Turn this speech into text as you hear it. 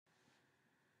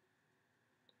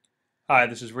Hi,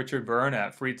 this is Richard Byrne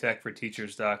at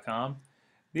freetechforteachers.com.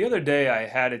 The other day I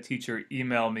had a teacher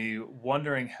email me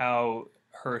wondering how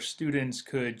her students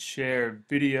could share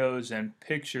videos and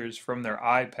pictures from their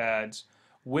iPads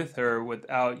with her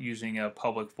without using a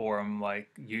public forum like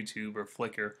YouTube or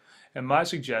Flickr. And my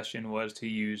suggestion was to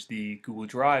use the Google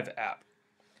Drive app.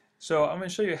 So I'm going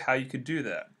to show you how you could do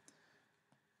that.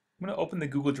 I'm going to open the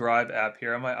Google Drive app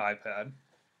here on my iPad.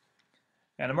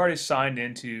 And I'm already signed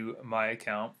into my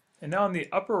account. And now in the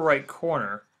upper right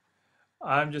corner,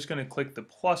 I'm just going to click the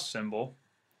plus symbol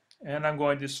and I'm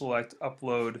going to select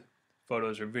upload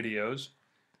photos or videos.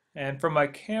 And from my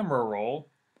camera roll,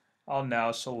 I'll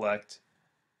now select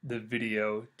the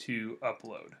video to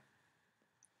upload.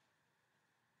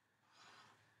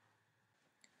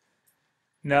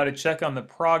 Now to check on the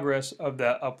progress of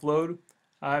that upload,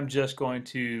 I'm just going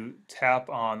to tap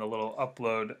on the little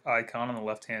upload icon on the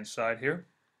left hand side here.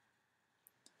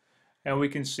 And we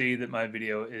can see that my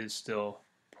video is still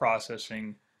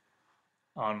processing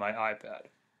on my iPad.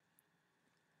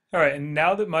 Alright, and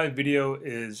now that my video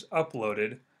is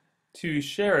uploaded, to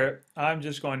share it, I'm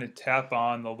just going to tap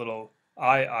on the little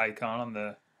eye icon on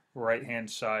the right hand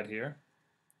side here.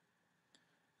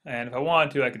 And if I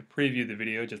wanted to, I could preview the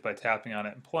video just by tapping on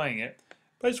it and playing it.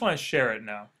 But I just want to share it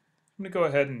now. I'm going to go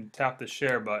ahead and tap the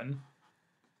share button.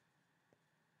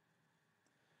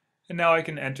 And now I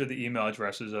can enter the email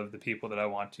addresses of the people that I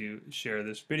want to share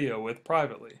this video with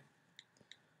privately.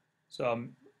 So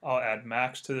I'll add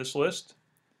Max to this list,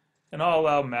 and I'll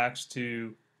allow Max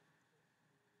to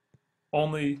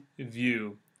only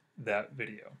view that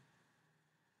video.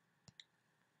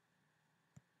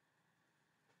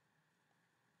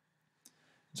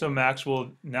 So Max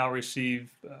will now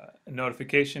receive a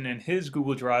notification in his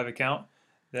Google Drive account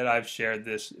that I've shared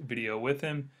this video with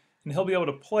him, and he'll be able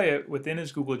to play it within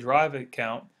his Google Drive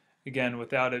account, again,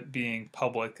 without it being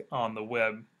public on the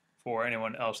web for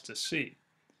anyone else to see.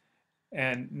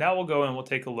 And now we'll go and we'll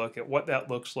take a look at what that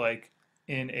looks like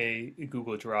in a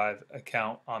Google Drive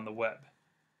account on the web.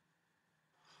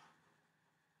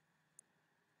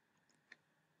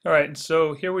 All right,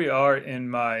 so here we are in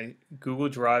my Google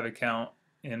Drive account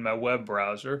in my web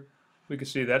browser. We can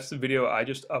see that's the video I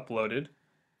just uploaded.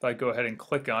 If I go ahead and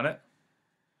click on it,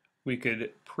 we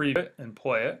could preview it and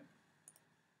play it.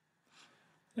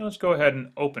 And let's go ahead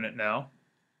and open it now.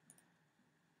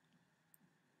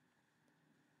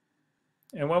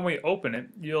 And when we open it,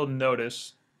 you'll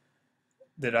notice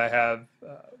that I have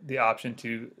the option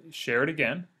to share it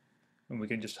again. And we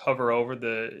can just hover over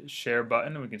the share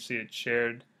button and we can see it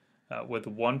shared with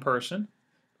one person.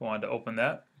 If we wanted to open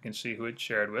that, we can see who it's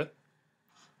shared with.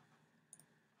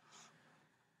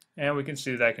 And we can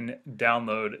see that I can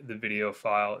download the video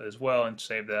file as well and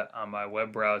save that on my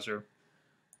web browser.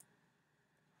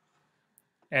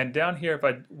 And down here, if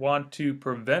I want to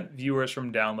prevent viewers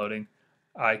from downloading,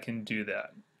 I can do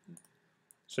that.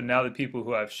 So now the people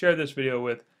who I've shared this video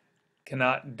with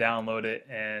cannot download it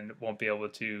and won't be able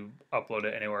to upload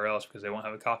it anywhere else because they won't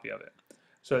have a copy of it.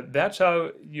 So that's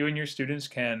how you and your students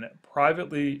can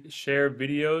privately share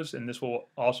videos, and this will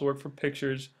also work for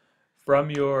pictures from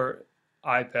your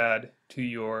iPad to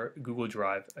your Google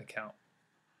Drive account.